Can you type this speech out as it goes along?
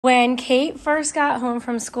When Kate first got home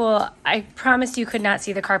from school, I promised you could not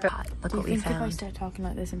see the carpet. Look what we found. If I start talking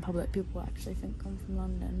like this in public, people will actually think I'm from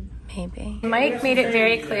London? Maybe. Mike made it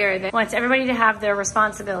very clear that he wants everybody to have their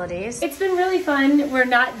responsibilities. It's been really fun. We're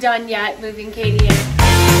not done yet moving Katie in.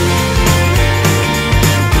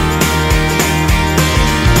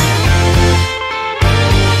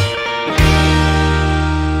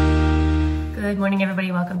 Good morning,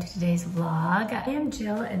 everybody. Welcome to today's vlog. I am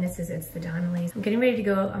Jill, and this is It's the Donnellys. I'm getting ready to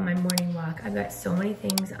go on my morning walk. I've got so many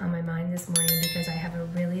things on my mind this morning because I have a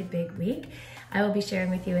really big week. I will be sharing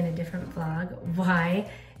with you in a different vlog why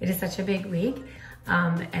it is such a big week.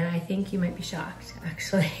 And I think you might be shocked,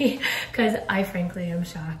 actually, because I frankly am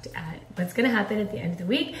shocked at what's gonna happen at the end of the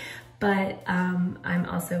week. But I'm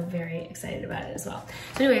also very excited about it as well.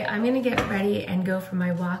 So anyway, I'm gonna get ready and go for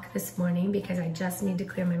my walk this morning because I just need to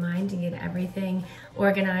clear my mind and get everything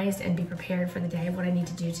organized and be prepared for the day of what I need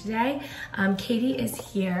to do today. Katie is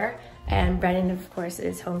here, and Brennan, of course,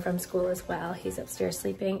 is home from school as well. He's upstairs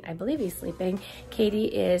sleeping. I believe he's sleeping. Katie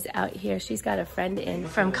is out here. She's got a friend in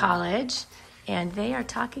from college, and they are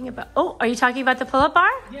talking about, oh, are you talking about the pull-up bar?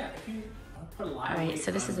 Yeah. All right,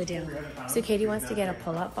 so this is the deal. So Katie wants to get a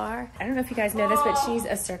pull-up bar. I don't know if you guys know this, but she's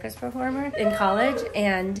a circus performer in college,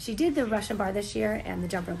 and she did the Russian bar this year and the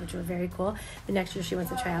jump rope, which were very cool. The next year she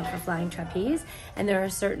wants to try out for flying trapeze, and there are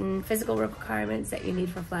certain physical requirements that you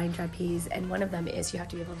need for flying trapeze, and one of them is you have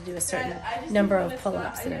to be able to do a certain number of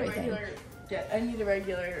pull-ups and everything. I need a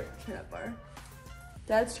regular chin-up bar.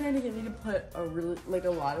 Dad's trying to get me to put a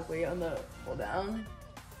lot of weight on the pull-down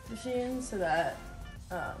machine so that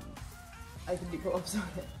I can do pull-ups on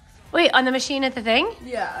it. Wait, on the machine at the thing?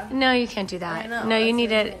 Yeah. No, you can't do that. I know. No, you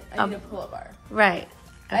need it. I need a pull-up bar. Right.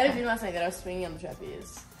 Okay. I had a dream last night that I was swinging on the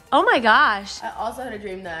trapeze. Oh my gosh. I also had a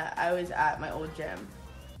dream that I was at my old gym.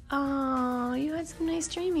 Oh, you had some nice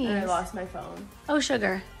dreamies. And I lost my phone. Oh,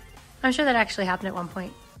 sugar. I'm sure that actually happened at one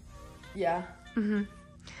point. Yeah. Mm-hmm.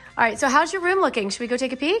 All right, so how's your room looking? Should we go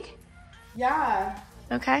take a peek? Yeah.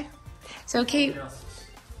 Okay. So Kate,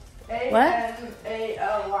 what?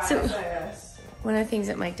 So one of the things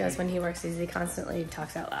that Mike does when he works is he constantly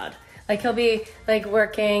talks out loud. Like he'll be like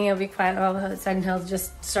working, he'll be quiet, all of a sudden he'll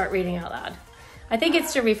just start reading out loud. I think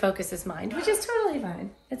it's to refocus his mind, which is totally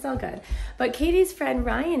fine. It's all good. But Katie's friend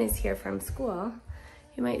Ryan is here from school.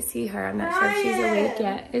 You might see her. I'm not sure if she's awake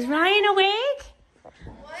yet. Is Ryan awake?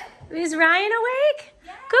 What? Is Ryan awake?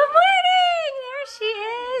 Yeah. Good morning. There she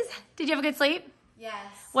is. Did you have a good sleep? Yes.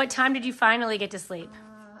 What time did you finally get to sleep?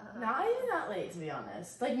 Not even that late, to be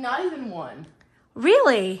honest. Like, not even 1.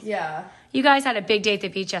 Really? Yeah. You guys had a big day at the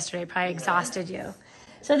beach yesterday. Probably exhausted you.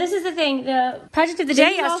 So this is the thing. The project of the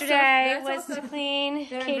day yesterday was to clean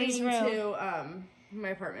Katie's room. To my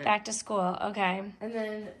apartment. Back to school. Okay. And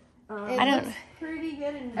then I don't. Pretty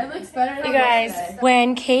good. It looks better than You guys, yesterday.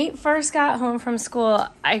 when Kate first got home from school,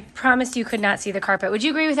 I promised you could not see the carpet. Would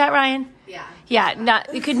you agree with that, Ryan? Yeah. Yeah.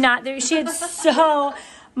 You could not. She had so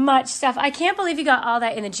much stuff. I can't believe you got all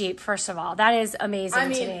that in the Jeep. First of all, that is amazing to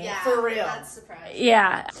me. Yeah, for real. That's surprising.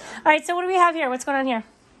 Yeah. All right. So what do we have here? What's going on here?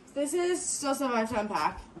 This is still stuff I have to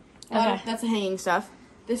unpack. Okay. That's the hanging stuff.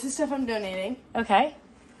 This is stuff I'm donating. Okay.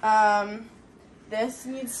 This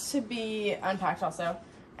needs to be unpacked also.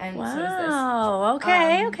 And so is this. Wow.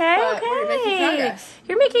 Okay. But we're making progress.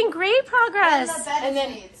 You're making great progress. And the bed And then-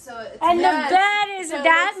 is made, so it's And Yes. the bed is, So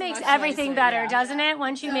that it's makes much everything nicer, better, yeah. doesn't it?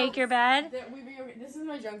 Once you make your bed. This is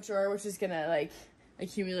my junk drawer, which is gonna like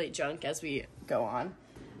accumulate junk as we go on.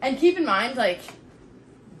 And keep in mind, like,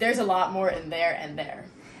 there's a lot more in there and there.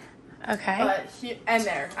 Okay. And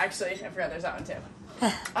there, actually, I forgot there's that one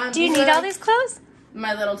too. Do you need all these clothes?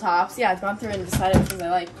 My little tops. Yeah, I've gone through and decided which ones I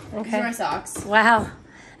like. Okay. These are my socks. Wow.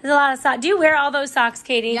 There's a lot of socks. Do you wear all those socks,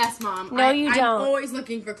 Katie? Yes, Mom. No, you don't. I'm always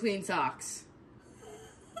looking for clean socks.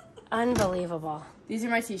 Unbelievable. These are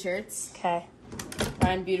my t-shirts. Okay.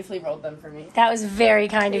 Ryan beautifully rolled them for me. That was very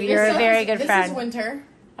kind of you. You're a very good This friend. is winter.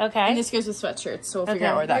 Okay. And this goes with sweatshirts, so we'll figure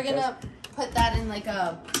out where that We're goes. gonna put that in like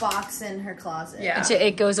a box in her closet. Yeah.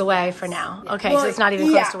 It goes away for now. Okay, Well, so it's not even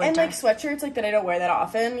close to and winter. like sweatshirts, like that I don't wear that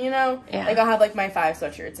often, you know? Yeah. Like I'll have like my 5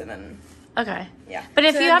 sweatshirts and then, Okay. yeah. But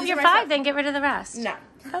if So you then have these your are my 5, then get rid of the rest. No.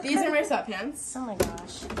 Okay. These are my sweatpants. Oh my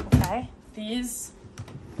gosh. Okay. These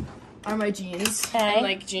are my jeans. Okay. And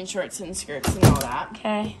like jean shorts and skirts and all that.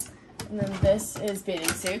 Okay. And then this is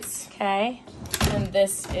bathing suits. Okay. And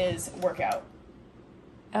this is workout.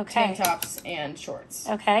 Okay. Tank tops and shorts.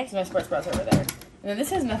 Okay. So my sports bras are over there. And then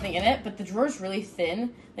this has nothing in it, but the drawer's really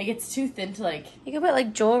thin. Like it's too thin to like... You could put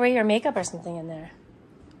like jewelry or makeup or something in there.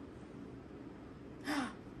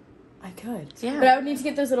 I could. Yeah. But I would need to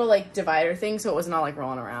get those little like divider things so it wasn't all like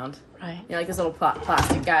rolling around. Right. You know, like those little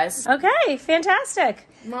plastic guys. Okay, fantastic.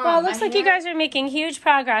 Mom, well, it looks my like you hair- guys are making huge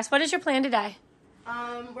progress. What is your plan today?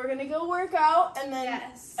 We're gonna go work out and then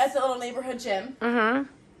at the little neighborhood gym. Mm-hmm.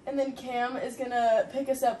 And then Cam is gonna pick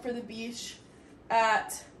us up for the beach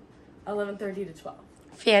at 11:30 to 12.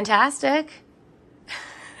 Fantastic.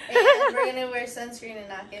 And we're gonna wear sunscreen and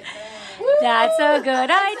not get burned. That's a good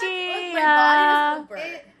My idea. body doesn't look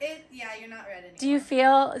burnt. Yeah, you're not red anymore. Do you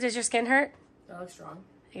feel, does your skin hurt? I look strong.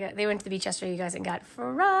 They went to the beach yesterday, you guys, and got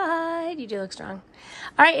fried. You do look strong.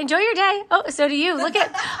 All right, enjoy your day. Oh, so do you. Look at,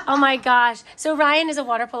 oh my gosh. So Ryan is a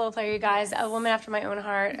water polo player, you guys, a woman after my own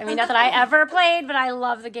heart. I mean, not that I ever played, but I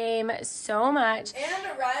love the game so much.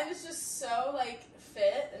 And Ryan is just so like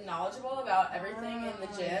fit and knowledgeable about everything in the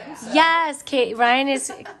gym. So. Yes, Ryan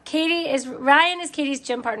is Katie's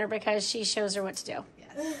gym partner because she shows her what to do.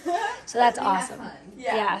 Yes. So that's awesome.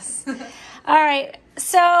 Yeah. Yes. All right.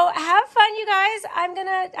 So have fun, you guys.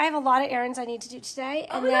 I have a lot of errands I need to do today.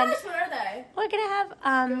 Oh And my then gosh, what are they? we're going to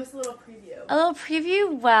have Give us a little preview. a little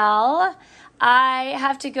preview. Well, I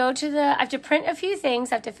have to print a few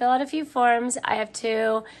things. I have to fill out a few forms. I have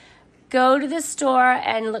to go to the store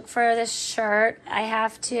and look for this shirt. I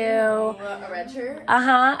have to, A red shirt?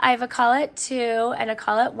 I have a call at 2 and a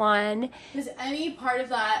call at 1. Does any part of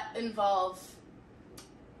that involve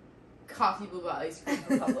coffee blue ice cream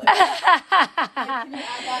Republic? Can you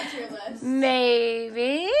add that to your list?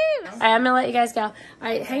 Maybe. All right, I'm going to let you guys go. All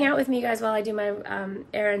right, hang out with me, guys, while I do my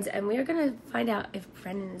errands, and we are going to find out if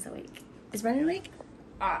Brennan is awake. Is Brennan awake?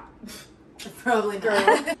 Probably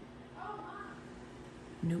not.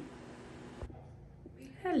 Nope.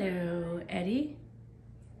 Hello, Eddie.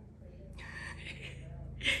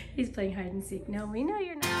 He's playing hide and seek. No, we know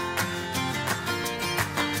you're not.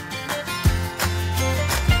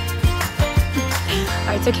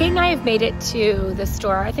 All right, so Kate and I have made it to the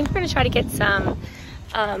store. I think we're going to try to get some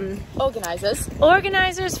Organizers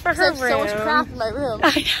organizers for her I have room. so much crap in my room.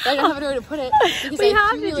 I don't have anywhere to put it because We I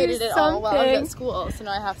have to do accumulated it all while I was something. at school. So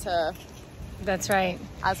now I have to, That's right.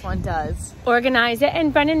 as one does. Organize it.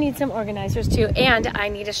 And Brennan needs some organizers too. And I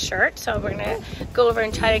need a shirt. So we're going to go over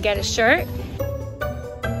and try to get a shirt.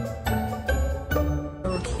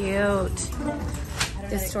 So cute.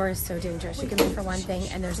 This store is so dangerous. You can look for one thing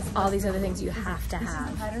and there's all these other things you have to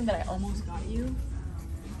have. Pattern that I almost got you.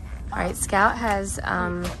 All right, Scout has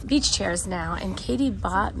beach chairs now, and Katie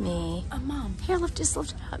bought me. Mom. Here, just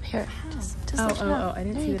lift it up. Here, just lift it up. I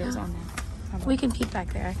didn't There see you that it was go. on there. We can peek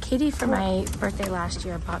back there. Katie, for my birthday last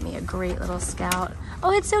year, bought me a great little Scout.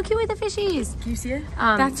 Oh, it's so cute with the fishies. Do you see it?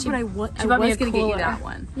 That's what I want. She bought me a gonna get you cooler. that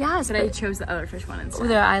one. Yes, But I chose the other fish one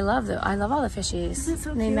instead. I love all the fishies. Isn't it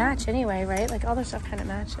so And they cute? match anyway, right? Like all their stuff kind of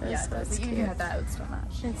matches. Yeah, so it's even if you cute. had that, it would still match.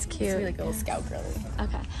 It's It's cute. really like a little scout girly.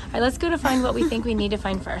 Okay. All right, let's go to find what we think we need to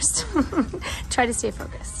find first. Try to stay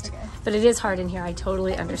focused. Okay. But it is hard in here. I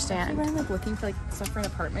totally understand. I'm like looking for like stuff for an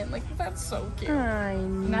apartment. Like that's so cute. I know.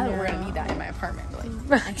 Not that we're gonna need that in my apartment, but like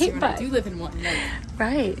Right, actually, when I but- do live in one, like,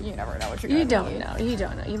 Right. you never know what you're You gonna don't need. know. You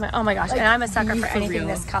don't know. You might. Oh my gosh. Like, and I'm a sucker be for for anything real.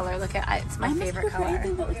 this color. Look at it's my favorite color.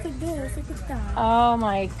 Anything that looks like this. Look at that. Oh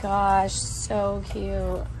my gosh, so cute.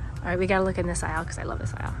 All right, we gotta look in this aisle because I love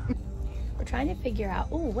this aisle. We're trying to figure out.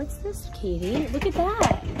 Oh, what's this, Katie? Look at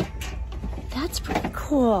that. That's pretty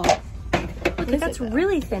cool. Look, is that's it, though?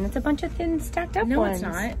 really thin. It's a bunch of thin stacked up No, ones. it's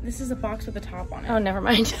not. This is a box with a top on it. Oh, never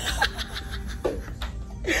mind.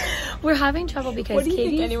 We're having trouble because What do you think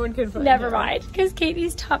Katie's. anyone could find Never here? mind, because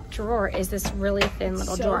Katie's top drawer is this really thin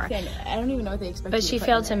little so drawer. thin. I don't even know what they expect. But you she put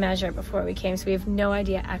failed in to there. measure before we came, so we have no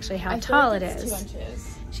idea actually how I feel tall like it it's is. 2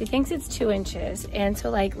 inches. She thinks it's 2 inches. And so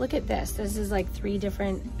like, look at this. This is like 3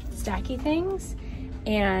 different stacky things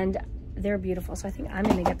and they're beautiful. So I think I'm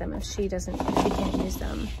gonna get them if she can't use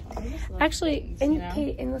them. Actually, and you know?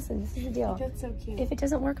 Katie, and listen, this is the deal. That's so cute. If it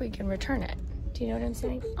doesn't work, we can return it. Do you know what I'm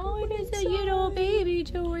saying? Oh, it is a little baby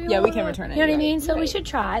jewelry. Yeah, we can return it. You know what I You're mean? right. So we Right. should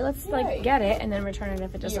try. Let's like right. get it and then return it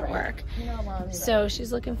if it doesn't You're right. work. You know, Mom, you're So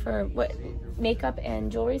she's looking for what makeup and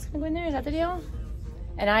jewelry's gonna go in there. Is that the deal?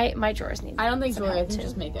 And my drawers need. I don't think some jewelry. I help, think too.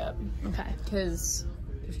 just makeup Okay. because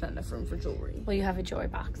there's not enough room for jewelry. Well, you have a jewelry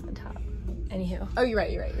box on top. Anywho. Oh, you're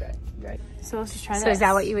right. Right. So let's just try So is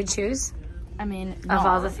that what you would choose? I mean, Of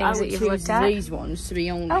all the things that you've looked at? these ones to be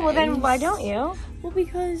honest. Oh well, then why don't you? Well,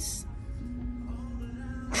 because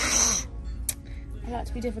I got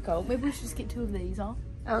to be difficult. Maybe we should just get 2 of these off.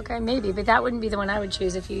 Okay, maybe, but that wouldn't be the one I would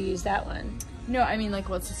choose if you used that one. No, I mean like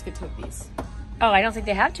let's just get 2 of these. Oh, I don't think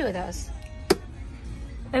they have 2 of those.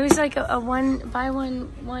 It was like a one buy one.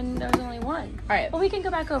 There was only one. All right. Well, we can go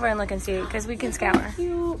back over and look and see because we can scour.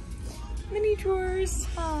 Cute mini drawers.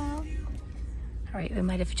 All All right, we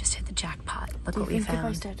might have just hit the jackpot. Look what we If I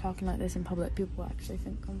found. start talking like this in public, people will actually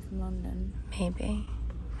think I'm from London. Maybe.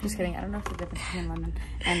 Just kidding. I don't know if the difference between London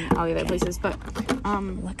and all the other places, but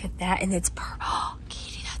Look at that, and it's oh,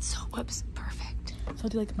 Katie, that's so perfect. So I'll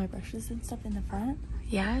do like my brushes and stuff in the front.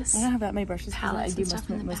 Yes. I don't have that many brushes because I Palettes do and stuff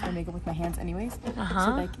in the most of my back. makeup with my hands anyways.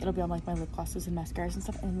 So like it'll be on like my lip glosses and mascaras and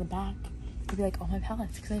stuff, and in the back it'll be like all my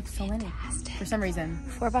palettes because I have so many for some reason.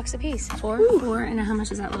 $4 a piece. Four, and how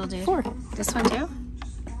much is that little dude? 4. This one too?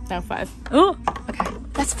 No, 5. Oh, okay.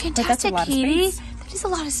 That's fantastic, that's a lot of Katie. space. That is a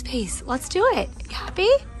lot of space. Let's do it. You happy?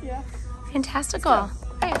 Yeah. Fantastical. All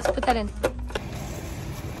right, let's put that in.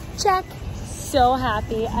 Check. So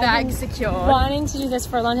happy. Bag secure. Wanting to do this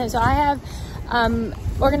for a long time. So I have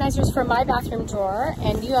organizers for my bathroom drawer,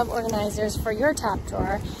 and you have organizers for your top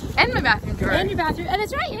drawer. And my bathroom drawer. And your bathroom. And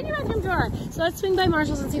that's right, and your bathroom drawer. So let's swing by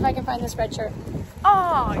Marshall's and see if I can find this red shirt.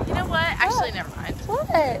 Oh, you know what? Actually, never mind. What?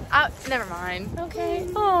 Never mind. Okay.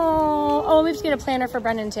 Oh, we have to get a planner for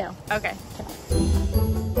Brennan too. Okay.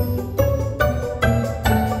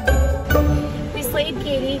 We slayed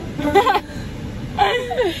Katie.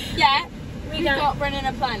 Yeah. We got Brennan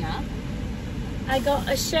a planner. I got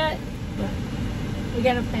a shirt. We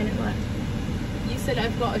got a planner. What? You said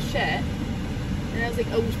I've got a shirt, and I was like,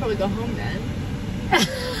 oh, we should probably go home then.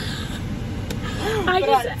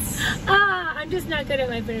 I'm just not good at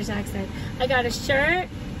my British accent. I got a shirt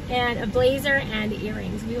and a blazer and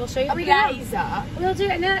earrings. We will show you. A blazer. We'll do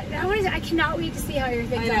it. No, I cannot wait to see how your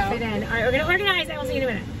things all fit in. All right, we're gonna organize. I will see you in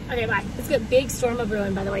a minute. Okay, bye. Let's get big storm of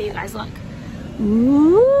ruin. By the way, you guys look.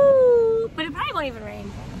 Ooh, but it probably won't even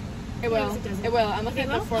rain. It will. It will. I'm looking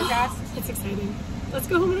at the forecast. It's exciting. Let's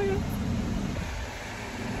go home and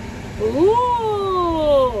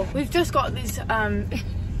Ooh, We've just got these.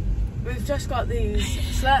 We've just got these.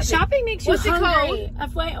 Shopping makes you hungry. A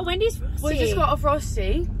Wendy's Frosty. We just got a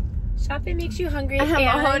Frosty. Shopping makes you hungry. I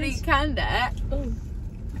have already canned it. Oh.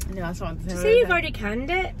 No, that's not. Did you say you've already canned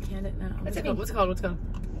it? Canned it now. What's it called? mean? What's it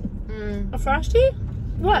called? A Frosty?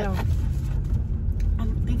 What? No.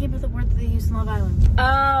 I'm thinking about the word that they use in Love Island.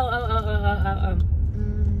 Oh.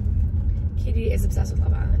 Katie is obsessed with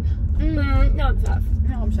Love Island. No, I'm tough.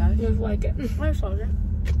 No, I'm sorry. You like it. I'm sorry.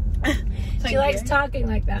 She likes talking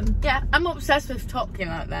like them. Yeah, I'm obsessed with talking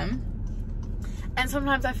like them. And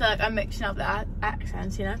sometimes I feel like I'm mixing up the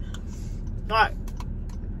accents, you know? Like,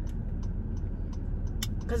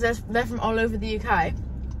 because they're from all over the UK.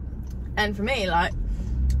 And for me, like,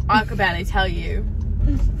 I could barely tell you. I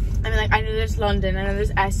mean, like, I know there's London, I know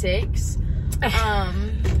there's Essex.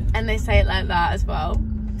 And they say it like that as well.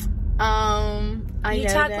 You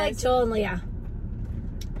talk like Joel and Leah.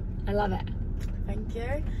 I love it. Thank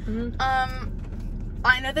you.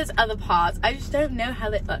 I know there's other parts. I just don't know how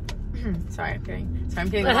they look. Sorry, I'm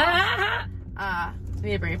getting lost. I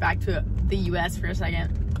need to bring it back to the US for a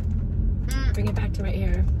second. Bring it back to right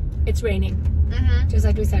here. It's raining. Just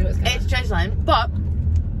like we said it was gonna. It's drizzling, but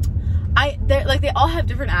they all have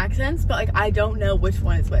different accents, but like I don't know which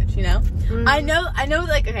one is which, you know? I know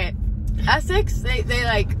like, okay, Essex, they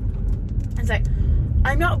like, it's like,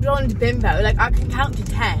 I'm not blonde bimbo, like I can count to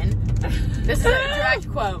 10. This is a direct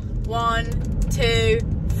quote. 1, 2,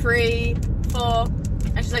 3, 4.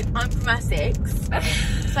 And she's like, I'm from Essex.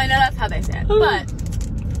 So I know that's how they say it. But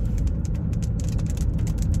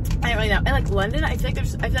I don't really know. And like London, I feel like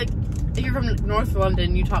if you're from North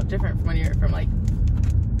London, you talk different from when you're from like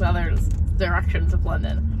the other directions of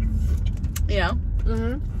London. You know?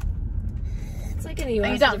 It's like in the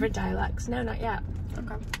US, different dialects. No, not yet.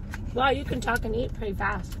 Okay. Wow, you can talk and eat pretty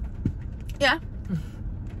fast. Yeah.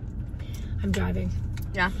 I'm driving.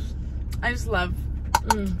 Yeah. I just love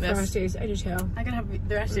this. Frosties, I do too. I can have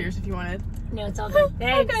the rest of yours if you wanted. No, it's all good.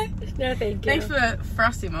 Thanks. Okay. No, thank you. Thanks for the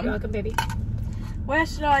Frosty, Mum. You're welcome, baby. Where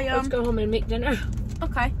should I, Let's go home and make dinner.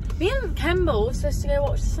 Okay. Me and Kemble were supposed to go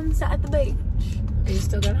watch the sunset at the beach. Are you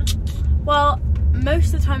still gonna? Well,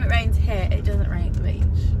 most of the time it rains here, it doesn't rain at the beach.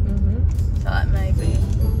 So that may be.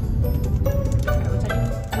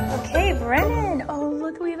 Okay, Brennan. Oh,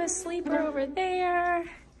 look, we have a sleeper over there.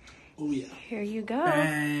 Oh yeah. Here you go.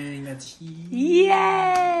 Bang, that's huge.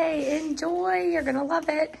 Yay! Enjoy. You're gonna love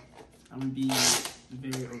it. I'm gonna be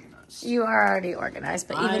very organized. You are already organized,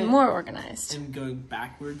 but even more organized. And going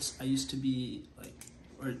backwards, I used to be like,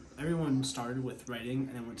 or everyone started with writing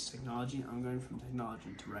and then went to technology. I'm going from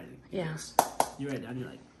technology to writing. Yeah. You write down, you're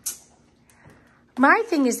like. My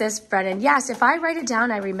thing is this, Brennan. Yes, if I write it down,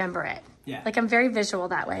 I remember it. Yeah. Like I'm very visual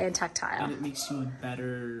that way and tactile. And it makes you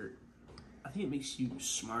better. I think it makes you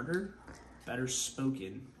smarter, better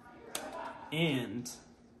spoken, and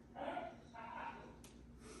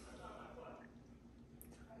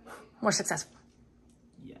More successful.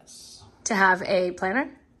 yes. to have a planner?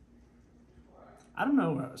 I don't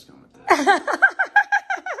know where I was going with this.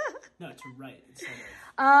 No, to write instead of...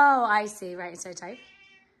 Oh, I see. Right, instead of type.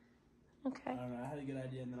 Okay. I don't know. I had a good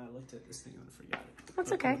idea, and then I looked at this thing and forgot it.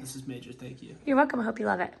 That's okay. This is major. Thank you. You're welcome. I hope you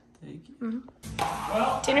love it. Thank you.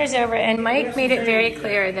 Dinner's over, and Mike made it very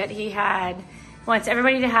clear that he wants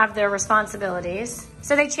everybody to have their responsibilities.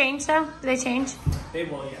 So they changed, though? Do they change? They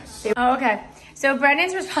will, yes. Oh, okay. So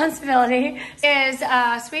Brennan's responsibility is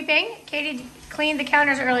sweeping. Katie cleaned the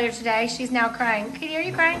counters earlier today. She's now crying. Katie, are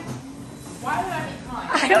you crying? Why would I be crying?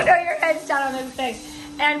 I don't know. Your head's down on this thing.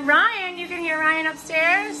 And Ryan, you can hear Ryan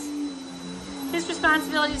upstairs. His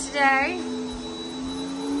responsibility today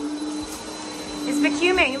is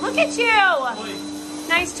vacuuming. Look at you.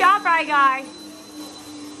 Nice job, Ryan guy.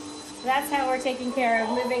 That's how we're taking care of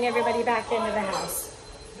moving everybody back into the house.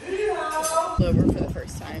 Over for the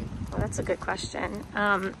first time. Well, that's a good question.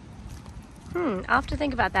 I'll have to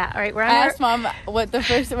think about that. All right, we're on I asked Mom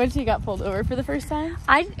when she got pulled over for the first time.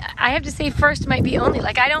 I have to say first might be only.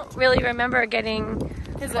 Like, I don't really remember getting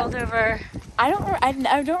pulled over. I don't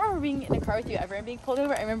remember being in a car with you ever and being pulled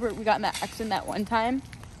over. I remember we got in that accident that one time.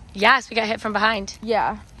 Yes, we got hit from behind.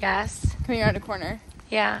 Yeah. Yes. Coming around a corner.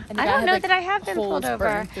 Yeah. And the I guy don't had, know like, that I have been pulled holes over.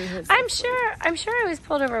 burning through his I'm sure I was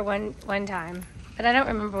pulled over one time, but I don't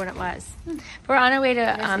remember when it was. We're on our way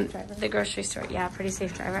to the grocery store. Yeah, pretty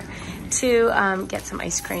safe driver. To get some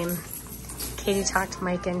ice cream. Katie talked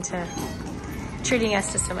Mike into treating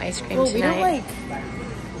us to some ice cream tonight. We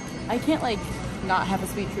don't I can't not have a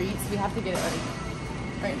sweet treat, so we have to get it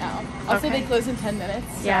right now. Also, they close in 10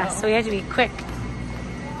 minutes. Yeah, so we have to be quick.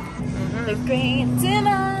 The great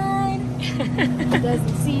divide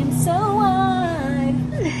doesn't seem so wide.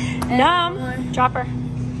 Nom, drop her.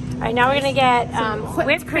 All right, now we're gonna get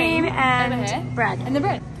whipped cream and bread. And the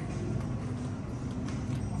bread.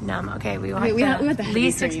 Nom. Okay, we want we want the heavy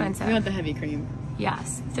least cream. expensive. We want the heavy cream.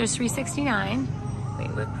 Yes, there's $3.69. Wait,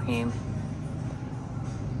 whipped cream.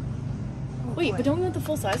 Wait, but don't we want the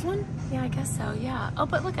full size one? Yeah, I guess so. Yeah. Oh,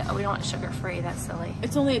 but look at we don't want sugar free. That's silly.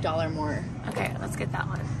 It's only $1 more Okay, let's get that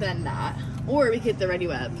one. than that. Or we get the Ready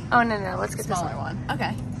Web. Oh no, let's get Smaller this one.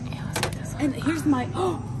 Okay. Yeah, let's get this one. And here's my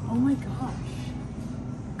oh my gosh.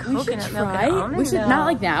 Coconut milk and almond We should milk.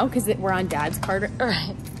 not now because we're on Dad's card. All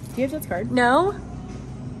right. Do you have Dad's card? No.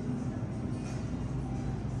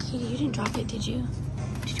 Katie, you didn't drop it, did you?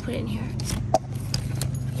 Did you put it in here?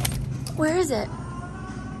 Where is it?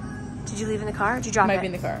 Did you leave in the car? Did you drop it? Might be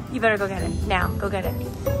in the car. You better go get it. Now, go get it.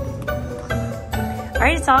 All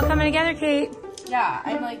right, it's all coming together, Kate. Yeah,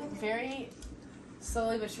 I'm very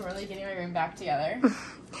slowly but surely getting my room back together.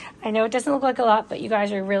 I know it doesn't look like a lot, but you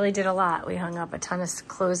guys really did a lot. We hung up a ton of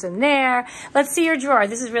clothes in there. Let's see your drawer.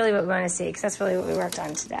 This is really what we want to see because that's really what we worked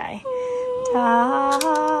on today.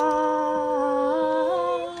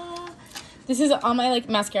 This is all my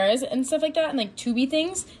mascaras and stuff like that and tubey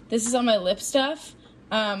things. This is all my lip stuff.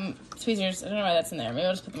 Tweezers, I don't know why that's in there. Maybe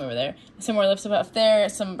I'll just put them over there. Some more lip stuff up there,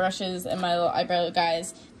 some brushes, and my little eyebrow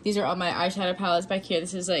guys. These are all my eyeshadow palettes back here.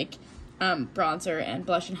 This is bronzer and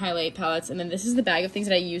blush and highlight palettes. And then this is the bag of things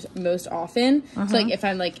that I use most often. So if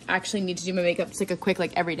I'm actually need to do my makeup, just a quick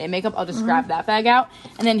everyday makeup, I'll just grab that bag out.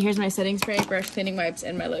 And then here's my setting spray, brush, cleaning wipes,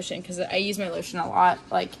 and my lotion. Because I use my lotion a lot,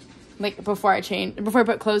 before I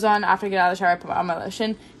put clothes on, after I get out of the shower, I put on my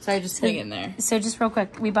lotion. So I just stick it in there. So just real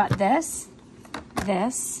quick, we bought this,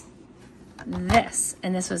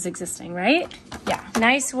 and this was existing, right? Yeah.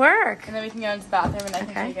 Nice work. And then we can go into the bathroom, and I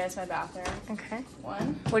can show you guys my bathroom. Okay.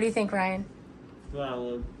 One. What do you think, Ryan?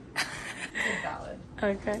 Valid. Valid.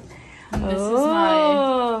 Okay. And this is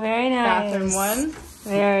my very nice. bathroom one.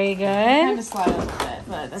 Very I had good. to slide a little bit,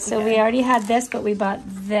 but that's So okay. we already had this, but we bought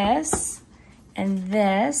this and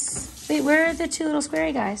this. Wait, where are the two little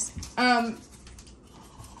squarey guys? Right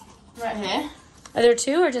here. Are there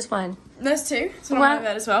two or just one? Those two. So Well- I have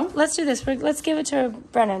that as well. Let's do this. Let's give it to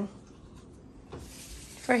Brennan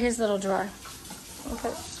for his little drawer. We'll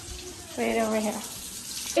put it over here.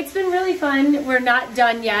 It's been really fun. We're not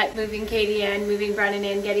done yet moving Katie in, moving Brennan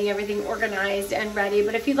in, getting everything organized and ready.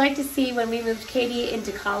 But if you'd like to see when we moved Katie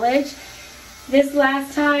into college this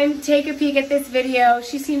last time, take a peek at this video.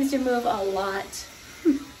 She seems to move a lot.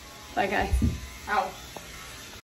 Bye, guys. Ow.